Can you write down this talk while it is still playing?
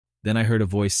Then I heard a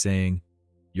voice saying,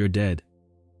 "You're dead."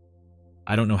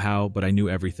 I don't know how, but I knew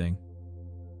everything.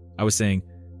 I was saying,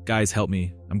 "Guys, help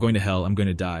me. I'm going to hell. I'm going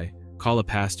to die. Call a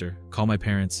pastor. Call my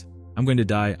parents. I'm going to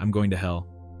die. I'm going to hell."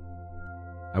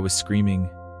 I was screaming,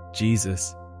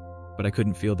 "Jesus," but I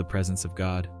couldn't feel the presence of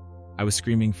God. I was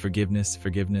screaming, "Forgiveness,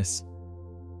 forgiveness,"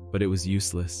 but it was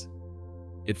useless.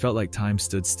 It felt like time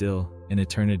stood still, an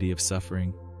eternity of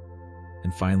suffering.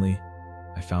 And finally,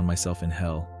 I found myself in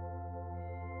hell.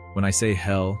 When I say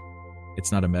hell,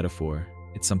 it's not a metaphor,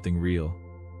 it's something real.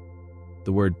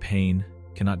 The word pain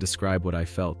cannot describe what I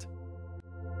felt.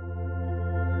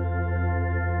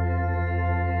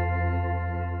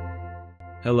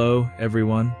 Hello,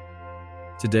 everyone.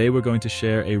 Today we're going to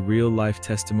share a real-life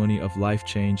testimony of life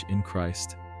change in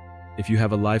Christ. If you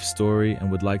have a life story and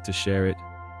would like to share it,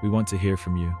 we want to hear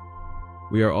from you.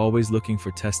 We are always looking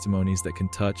for testimonies that can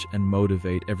touch and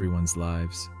motivate everyone's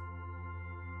lives.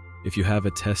 If you have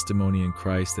a testimony in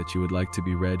Christ that you would like to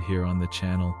be read here on the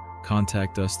channel,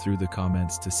 contact us through the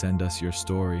comments to send us your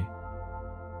story.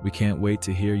 We can't wait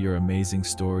to hear your amazing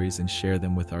stories and share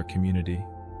them with our community.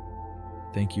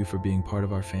 Thank you for being part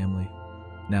of our family.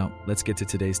 Now, let's get to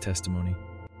today's testimony.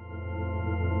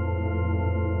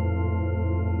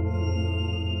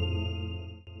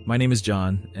 My name is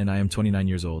John, and I am 29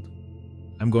 years old.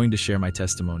 I'm going to share my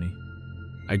testimony.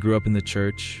 I grew up in the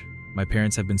church. My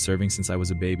parents have been serving since I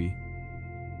was a baby.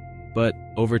 But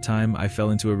over time, I fell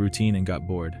into a routine and got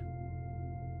bored.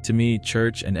 To me,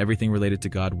 church and everything related to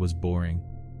God was boring.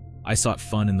 I sought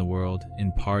fun in the world,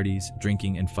 in parties,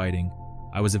 drinking, and fighting.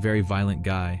 I was a very violent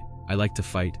guy. I liked to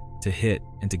fight, to hit,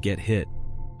 and to get hit.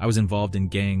 I was involved in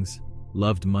gangs,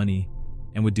 loved money,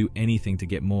 and would do anything to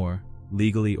get more,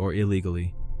 legally or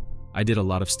illegally. I did a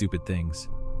lot of stupid things.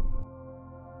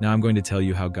 Now I'm going to tell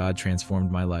you how God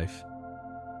transformed my life.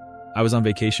 I was on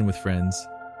vacation with friends.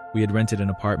 We had rented an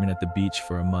apartment at the beach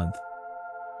for a month.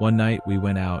 One night we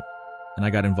went out, and I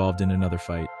got involved in another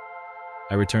fight.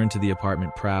 I returned to the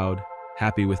apartment proud,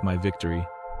 happy with my victory.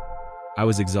 I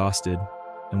was exhausted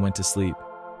and went to sleep.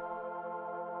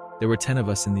 There were 10 of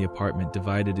us in the apartment,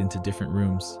 divided into different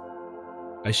rooms.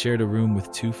 I shared a room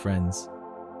with 2 friends.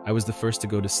 I was the first to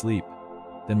go to sleep.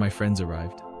 Then my friends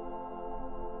arrived.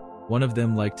 One of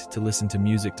them liked to listen to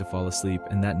music to fall asleep,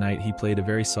 and that night he played a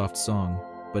very soft song,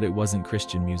 but it wasn't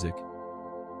Christian music.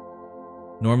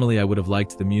 Normally I would have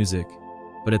liked the music,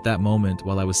 but at that moment,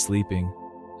 while I was sleeping,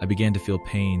 I began to feel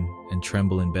pain and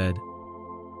tremble in bed.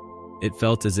 It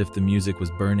felt as if the music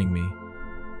was burning me.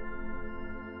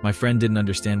 My friend didn't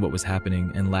understand what was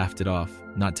happening and laughed it off,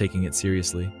 not taking it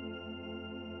seriously.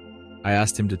 I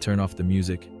asked him to turn off the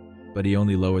music, but he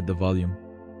only lowered the volume.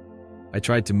 I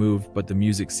tried to move, but the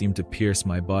music seemed to pierce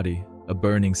my body, a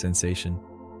burning sensation.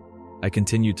 I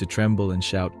continued to tremble and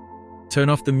shout, "Turn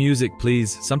off the music,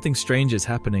 please. Something strange is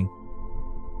happening."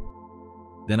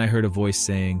 Then I heard a voice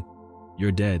saying,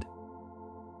 "You're dead."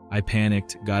 I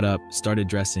panicked, got up, started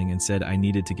dressing, and said I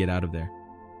needed to get out of there.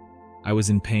 I was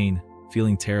in pain,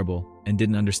 feeling terrible, and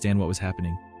didn't understand what was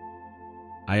happening.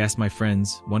 I asked my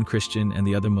friends, one Christian and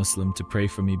the other Muslim, to pray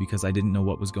for me because I didn't know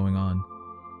what was going on.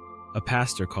 A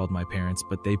pastor called my parents,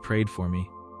 but they prayed for me.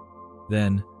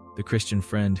 Then, the Christian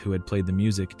friend who had played the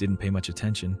music didn't pay much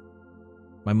attention.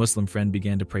 My Muslim friend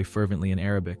began to pray fervently in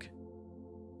Arabic.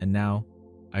 And now,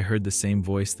 I heard the same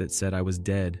voice that said I was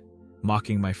dead,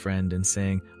 mocking my friend and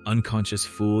saying, "Unconscious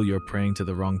fool, you're praying to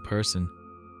the wrong person."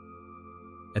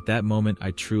 At that moment,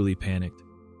 I truly panicked.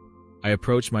 I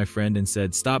approached my friend and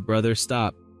said, "Stop, brother,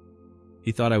 stop."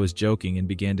 He thought I was joking and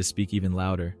began to speak even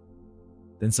louder.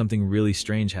 Then something really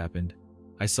strange happened.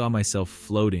 I saw myself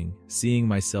floating, seeing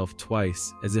myself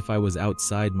twice, as if I was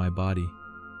outside my body.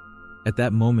 At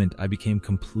that moment, I became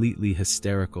completely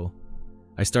hysterical.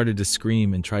 I started to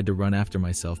scream and tried to run after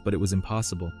myself, but it was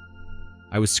impossible.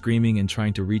 I was screaming and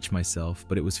trying to reach myself,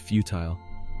 but it was futile.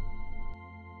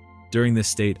 During this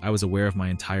state, I was aware of my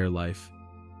entire life.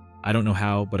 I don't know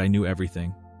how, but I knew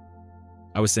everything.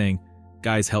 I was saying,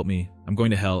 "Guys, help me. I'm going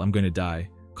to hell. I'm going to die.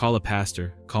 Call a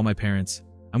pastor. Call my parents.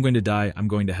 I'm going to die. I'm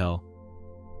going to hell."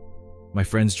 My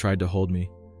friends tried to hold me,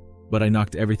 but I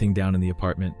knocked everything down in the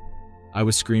apartment. I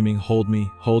was screaming, "Hold me,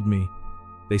 hold me."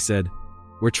 They said,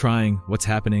 "We're trying. What's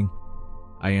happening?"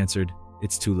 I answered,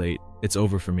 "It's too late. It's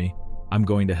over for me. I'm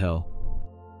going to hell."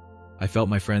 I felt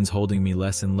my friends holding me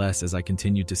less and less as I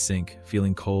continued to sink,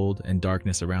 feeling cold and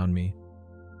darkness around me.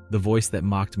 The voice that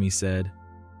mocked me said,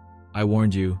 "I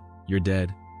warned you. You're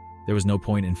dead. There was no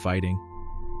point in fighting."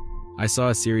 I saw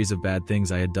a series of bad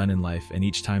things I had done in life, and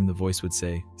each time the voice would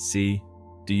say, "See?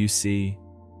 Do you see?"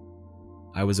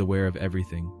 I was aware of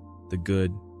everything, the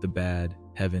good, the bad,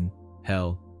 heaven,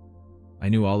 hell. I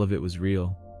knew all of it was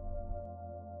real.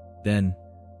 Then,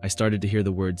 I started to hear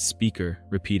the word speaker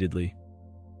repeatedly.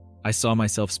 I saw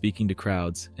myself speaking to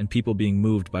crowds and people being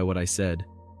moved by what I said.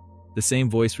 The same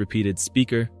voice repeated,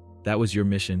 "Speaker, that was your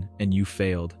mission, and you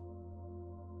failed."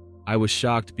 I was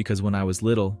shocked because when I was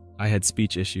little, I had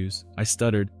speech issues. I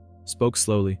stuttered, spoke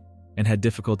slowly, and had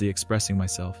difficulty expressing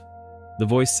myself. The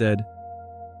voice said,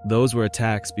 "Those were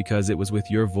attacks because it was with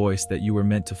your voice that you were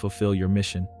meant to fulfill your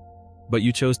mission. But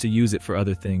you chose to use it for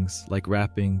other things, like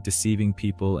rapping, deceiving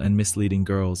people, and misleading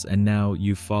girls, and now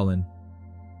you've fallen."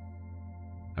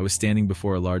 I was standing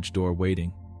before a large door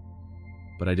waiting,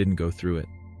 but I didn't go through it.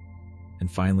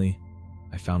 And finally,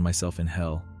 I found myself in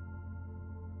hell.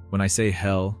 When I say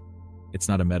hell, it's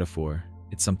not a metaphor,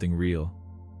 it's something real.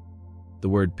 The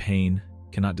word pain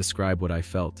cannot describe what I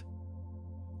felt.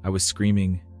 I was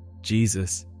screaming,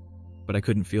 "Jesus," but I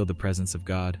couldn't feel the presence of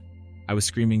God. I was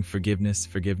screaming, "Forgiveness,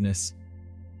 forgiveness,"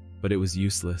 but it was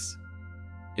useless.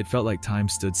 It felt like time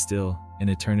stood still, an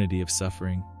eternity of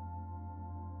suffering.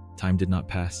 Time did not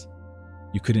pass.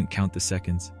 You couldn't count the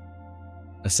seconds.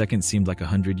 A second seemed like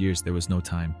 100 years. There was no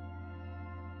time.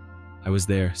 I was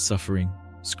there, suffering,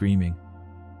 screaming.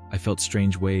 I felt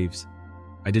strange waves.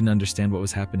 I didn't understand what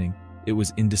was happening. It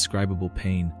was indescribable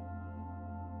pain.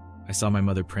 I saw my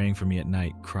mother praying for me at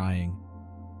night, crying.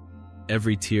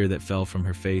 Every tear that fell from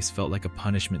her face felt like a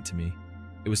punishment to me.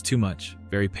 It was too much,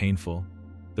 very painful.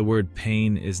 The word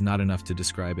pain is not enough to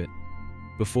describe it.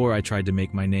 Before, I tried to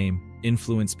make my name,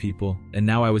 influence people, and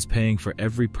now I was paying for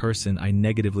every person I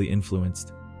negatively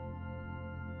influenced.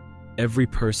 Every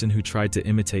person who tried to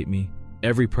imitate me,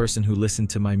 every person who listened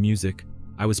to my music,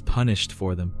 I was punished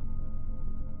for them.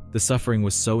 The suffering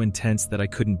was so intense that I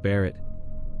couldn't bear it.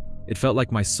 It felt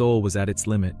like my soul was at its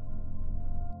limit.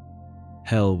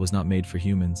 Hell was not made for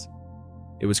humans.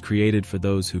 It was created for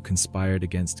those who conspired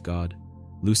against God,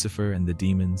 Lucifer and the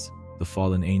demons, the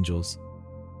fallen angels.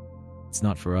 It's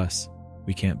not for us.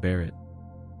 We can't bear it.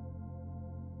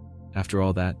 After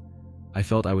all that, I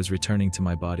felt I was returning to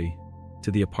my body,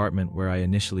 to the apartment where I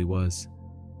initially was.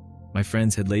 My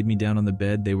friends had laid me down on the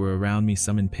bed. They were around me,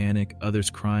 some in panic, others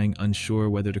crying, unsure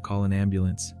whether to call an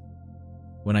ambulance.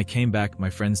 When I came back, my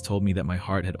friends told me that my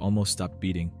heart had almost stopped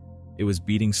beating. It was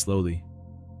beating slowly,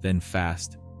 then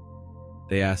fast.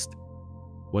 They asked,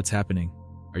 "What's happening?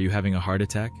 Are you having a heart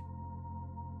attack?"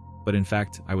 But in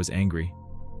fact, I was angry.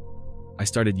 I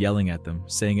started yelling at them,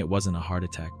 saying it wasn't a heart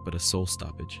attack, but a soul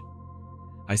stoppage.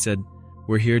 I said,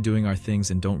 "We're here doing our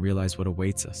things and don't realize what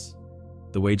awaits us.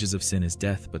 The wages of sin is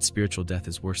death, but spiritual death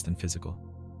is worse than physical."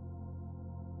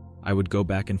 I would go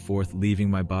back and forth, leaving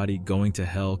my body, going to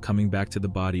hell, coming back to the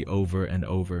body over and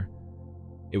over.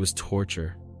 It was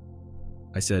torture.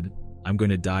 I said, "I'm going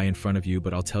to die in front of you,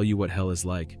 but I'll tell you what hell is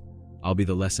like. I'll be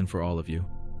the lesson for all of you."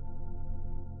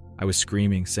 I was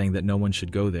screaming, saying that no one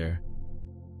should go there.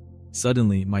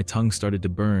 Suddenly, my tongue started to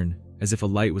burn, as if a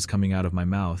light was coming out of my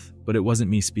mouth, but it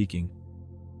wasn't me speaking.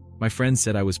 My friends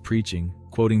said I was preaching,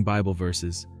 quoting Bible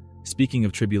verses, speaking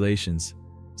of tribulations,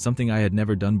 something I had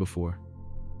never done before.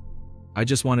 I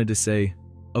just wanted to say,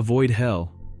 "Avoid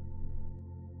hell."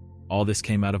 All this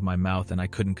came out of my mouth and I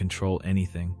couldn't control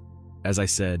anything. As I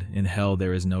said, in hell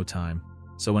there is no time,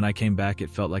 so when I came back it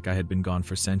felt like I had been gone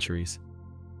for centuries.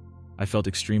 I felt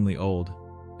extremely old,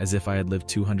 as if I had lived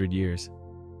 200 years.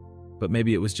 But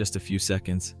maybe it was just a few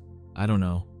seconds. I don't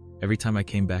know. Every time I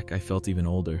came back, I felt even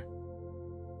older.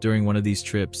 During one of these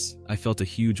trips, I felt a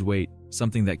huge weight,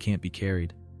 something that can't be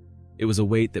carried. It was a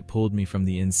weight that pulled me from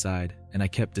the inside, and I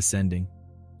kept descending.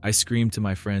 I screamed to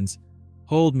my friends,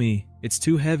 "Hold me, it's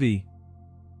too heavy."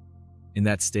 In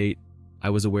that state, I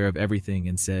was aware of everything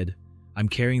and said, "I'm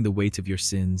carrying the weight of your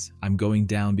sins. I'm going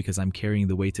down because I'm carrying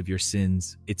the weight of your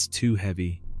sins. It's too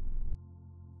heavy."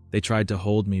 They tried to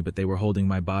hold me, but they were holding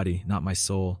my body, not my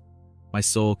soul. My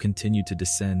soul continued to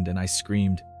descend, and I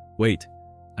screamed, "Wait,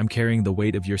 I'm carrying the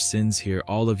weight of your sins here,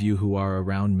 all of you who are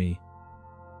around me."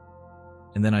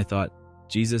 And then I thought,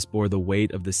 Jesus bore the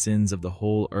weight of the sins of the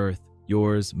whole earth,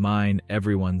 yours, mine,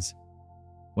 everyone's.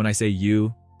 When I say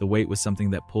you, the weight was something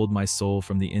that pulled my soul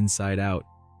from the inside out.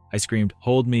 I screamed,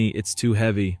 "Hold me, it's too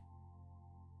heavy."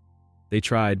 They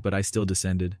tried, but I still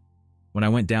descended. When I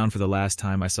went down for the last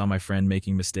time, I saw my friend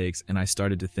making mistakes, and I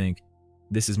started to think,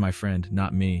 this is my friend,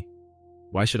 not me.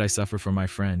 Why should I suffer for my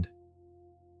friend?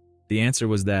 The answer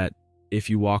was that, if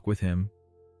you walk with him,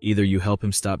 either you help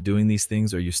him stop doing these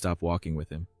things or you stop walking with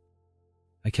him.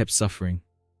 I kept suffering.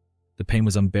 The pain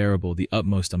was unbearable, the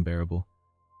utmost unbearable.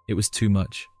 It was too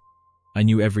much. I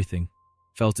knew everything,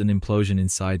 felt an implosion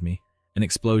inside me, an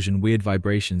explosion, weird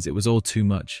vibrations. It was all too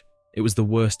much. It was the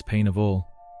worst pain of all.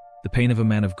 The pain of a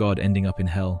man of God ending up in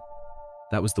hell.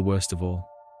 That was the worst of all.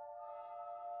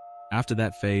 After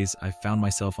that phase, I found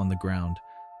myself on the ground,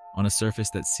 on a surface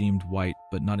that seemed white,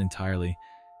 but not entirely.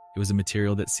 It was a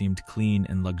material that seemed clean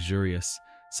and luxurious,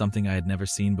 something I had never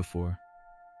seen before.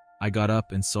 I got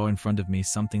up and saw in front of me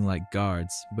something like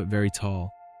guards, but very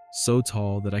tall, so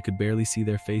tall that I could barely see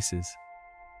their faces.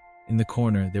 In the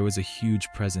corner, there was a huge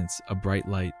presence, a bright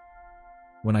light.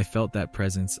 When I felt that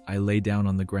presence, I lay down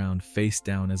on the ground, face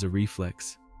down as a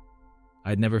reflex.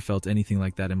 I'd never felt anything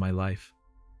like that in my life.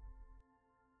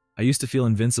 I used to feel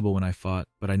invincible when I fought,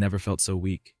 but I never felt so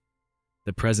weak.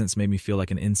 The presence made me feel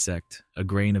like an insect, a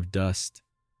grain of dust.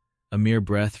 A mere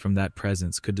breath from that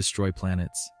presence could destroy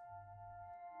planets.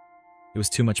 It was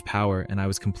too much power, and I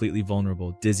was completely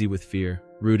vulnerable, dizzy with fear,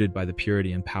 rooted by the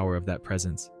purity and power of that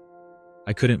presence.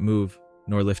 I couldn't move,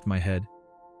 nor lift my head.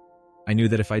 I knew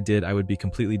that if I did, I would be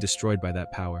completely destroyed by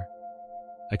that power.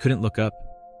 I couldn't look up.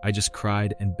 I just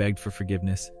cried and begged for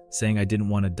forgiveness, saying I didn't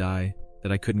want to die,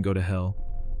 that I couldn't go to hell.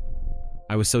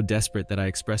 I was so desperate that I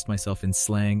expressed myself in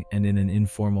slang and in an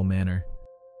informal manner.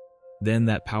 Then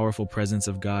that powerful presence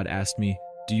of God asked me,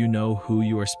 "Do you know who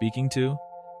you are speaking to?"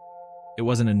 It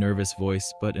wasn't a nervous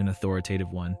voice, but an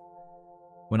authoritative one.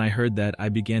 When I heard that, I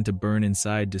began to burn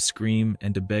inside, to scream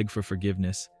and to beg for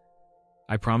forgiveness.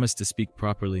 I promised to speak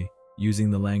properly,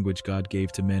 using the language God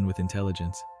gave to men with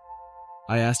intelligence.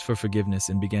 I asked for forgiveness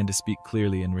and began to speak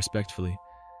clearly and respectfully,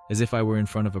 as if I were in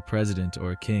front of a president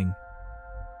or a king.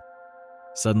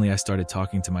 Suddenly I started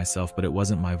talking to myself, but it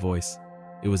wasn't my voice.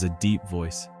 It was a deep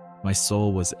voice. My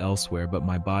soul was elsewhere, but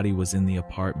my body was in the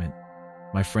apartment.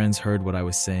 My friends heard what I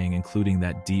was saying, including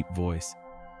that deep voice.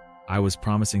 I was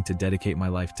promising to dedicate my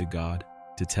life to God,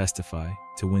 to testify,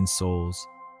 to win souls,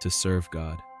 to serve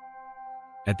God.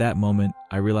 At that moment,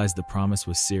 I realized the promise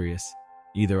was serious.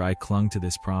 Either I clung to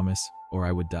this promise or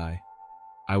I would die.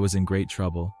 I was in great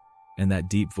trouble, and that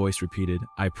deep voice repeated,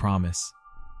 "I promise."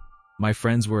 My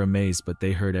friends were amazed, but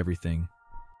they heard everything.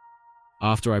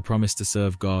 After I promised to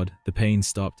serve God, the pain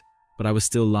stopped, but I was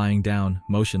still lying down,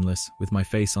 motionless, with my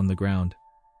face on the ground.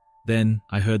 Then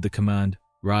I heard the command,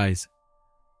 "Rise."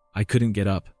 I couldn't get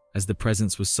up, as the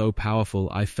presence was so powerful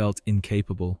I felt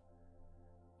incapable.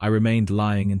 I remained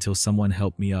lying until someone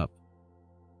helped me up.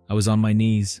 I was on my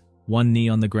knees, one knee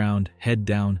on the ground, head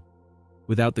down,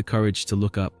 without the courage to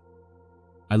look up.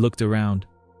 I looked around,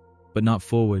 but not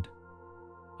forward.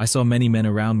 I saw many men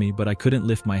around me, but I couldn't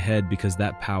lift my head because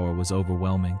that power was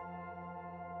overwhelming.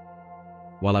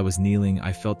 While I was kneeling,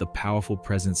 I felt the powerful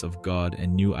presence of God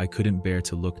and knew I couldn't bear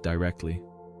to look directly.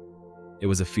 It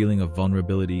was a feeling of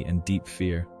vulnerability and deep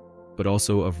fear, but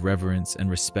also of reverence and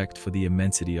respect for the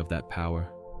immensity of that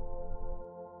power.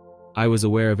 I was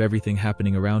aware of everything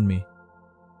happening around me.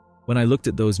 When I looked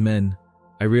at those men,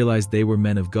 I realized they were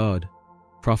men of God,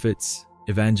 prophets,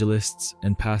 evangelists,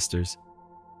 and pastors.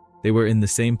 They were in the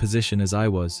same position as I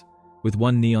was, with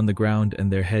one knee on the ground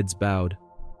and their heads bowed.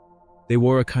 They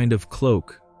wore a kind of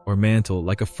cloak or mantle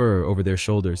like a fur over their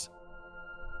shoulders.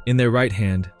 In their right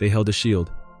hand, they held a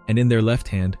shield, and in their left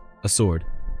hand, a sword.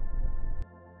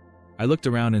 I looked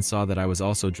around and saw that I was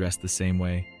also dressed the same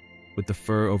way, with the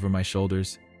fur over my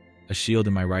shoulders, a shield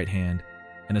in my right hand,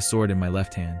 and a sword in my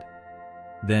left hand.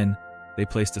 Then, they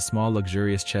placed a small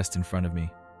luxurious chest in front of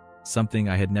me, something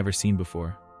I had never seen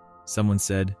before. Someone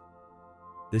said,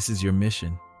 "This is your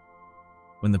mission."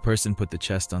 When the person put the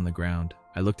chest on the ground,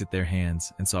 I looked at their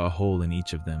hands and saw a hole in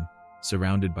each of them,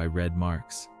 surrounded by red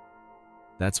marks.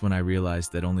 That's when I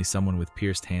realized that only someone with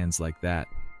pierced hands like that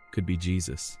could be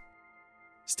Jesus.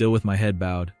 Still with my head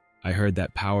bowed, I heard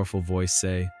that powerful voice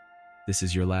say, "This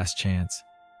is your last chance."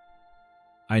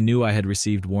 I knew I had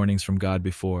received warnings from God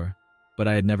before, but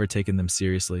I had never taken them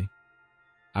seriously.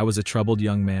 I was a troubled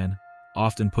young man,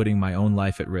 often putting my own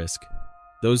life at risk.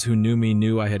 Those who knew me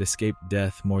knew I had escaped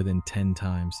death more than 10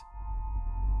 times.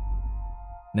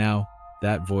 Now,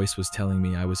 that voice was telling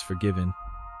me I was forgiven,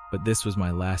 but this was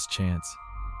my last chance.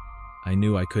 I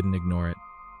knew I couldn't ignore it.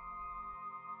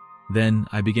 Then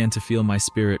I began to feel my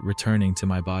spirit returning to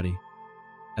my body.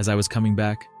 As I was coming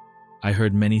back, I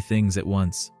heard many things at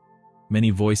once, many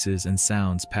voices and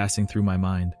sounds passing through my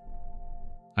mind.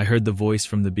 I heard the voice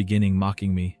from the beginning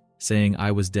mocking me, saying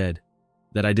I was dead,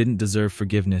 that I didn't deserve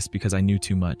forgiveness because I knew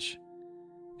too much.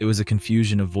 It was a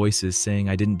confusion of voices saying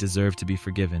I didn't deserve to be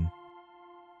forgiven.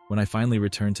 When I finally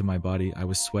returned to my body, I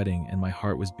was sweating and my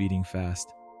heart was beating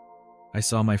fast. I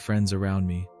saw my friends around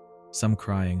me, some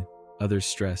crying, others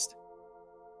stressed.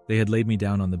 They had laid me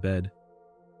down on the bed.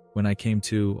 When I came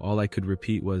to, all I could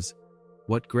repeat was,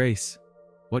 "What grace?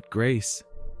 What grace?"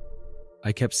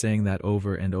 I kept saying that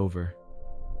over and over.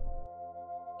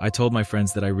 I told my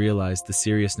friends that I realized the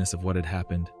seriousness of what had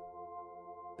happened.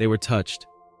 They were touched,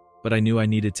 but I knew I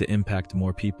needed to impact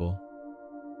more people.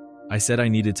 I said I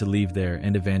needed to leave there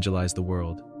and evangelize the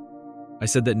world. I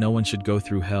said that no one should go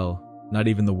through hell, not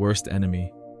even the worst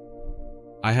enemy.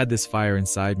 I had this fire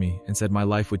inside me and said my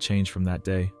life would change from that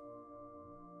day.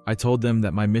 I told them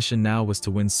that my mission now was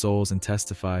to win souls and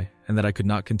testify, and that I could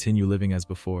not continue living as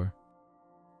before.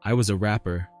 I was a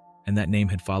rapper, and that name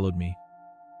had followed me.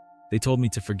 They told me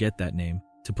to forget that name,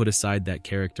 to put aside that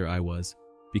character I was,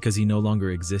 because he no longer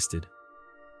existed.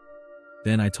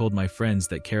 Then I told my friends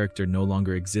that character no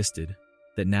longer existed,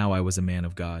 that now I was a man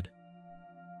of God.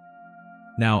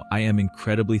 Now, I am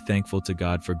incredibly thankful to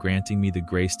God for granting me the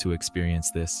grace to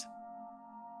experience this.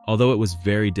 Although it was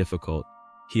very difficult,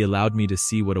 He allowed me to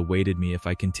see what awaited me if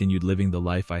I continued living the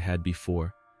life I had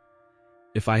before.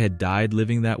 If I had died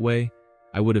living that way,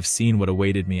 I would have seen what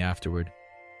awaited me afterward.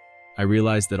 I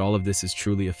realized that all of this is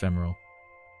truly ephemeral.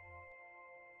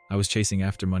 I was chasing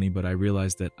after money, but I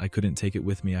realized that I couldn't take it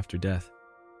with me after death.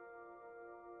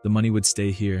 The money would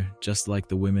stay here, just like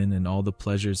the women and all the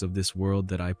pleasures of this world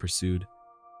that I pursued.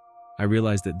 I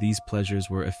realized that these pleasures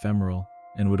were ephemeral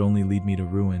and would only lead me to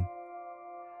ruin.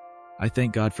 I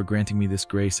thank God for granting me this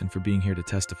grace and for being here to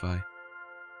testify.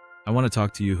 I want to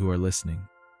talk to you who are listening.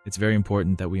 It's very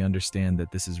important that we understand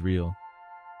that this is real.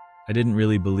 I didn't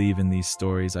really believe in these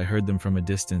stories. I heard them from a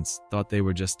distance, thought they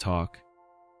were just talk.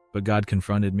 But God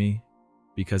confronted me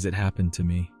because it happened to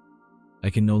me. I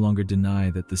can no longer deny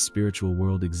that the spiritual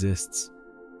world exists,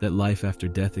 that life after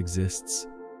death exists,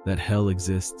 that hell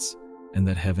exists, and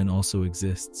that heaven also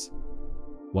exists.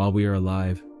 While we are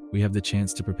alive, we have the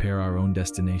chance to prepare our own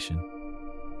destination.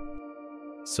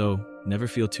 So, never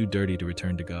feel too dirty to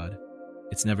return to God.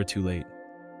 It's never too late.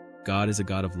 God is a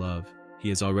God of love. He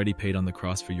has already paid on the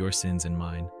cross for your sins and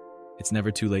mine. It's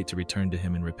never too late to return to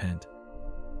Him and repent.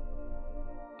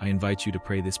 I invite you to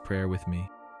pray this prayer with me.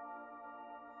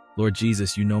 Lord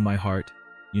Jesus, you know my heart,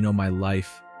 you know my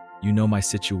life, you know my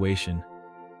situation.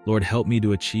 Lord, help me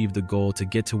to achieve the goal, to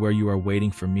get to where you are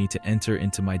waiting for me, to enter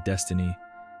into my destiny.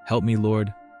 Help me,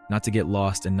 Lord, not to get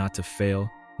lost and not to fail,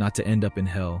 not to end up in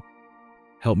hell.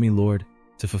 Help me, Lord,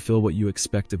 to fulfill what you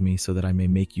expect of me so that I may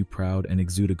make you proud and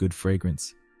exude a good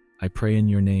fragrance. I pray in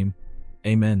your name.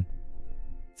 Amen.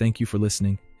 Thank you for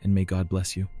listening, and may God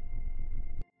bless you.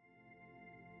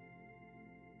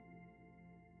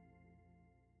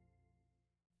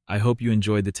 I hope you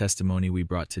enjoyed the testimony we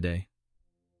brought today.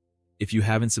 If you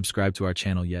haven't subscribed to our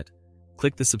channel yet,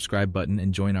 click the subscribe button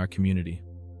and join our community.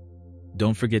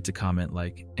 Don't forget to comment,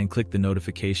 like, and click the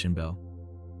notification bell.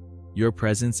 Your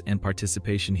presence and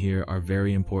participation here are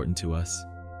very important to us.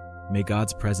 May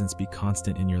God's presence be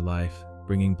constant in your life,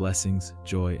 bringing blessings,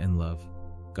 joy, and love.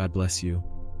 God bless you.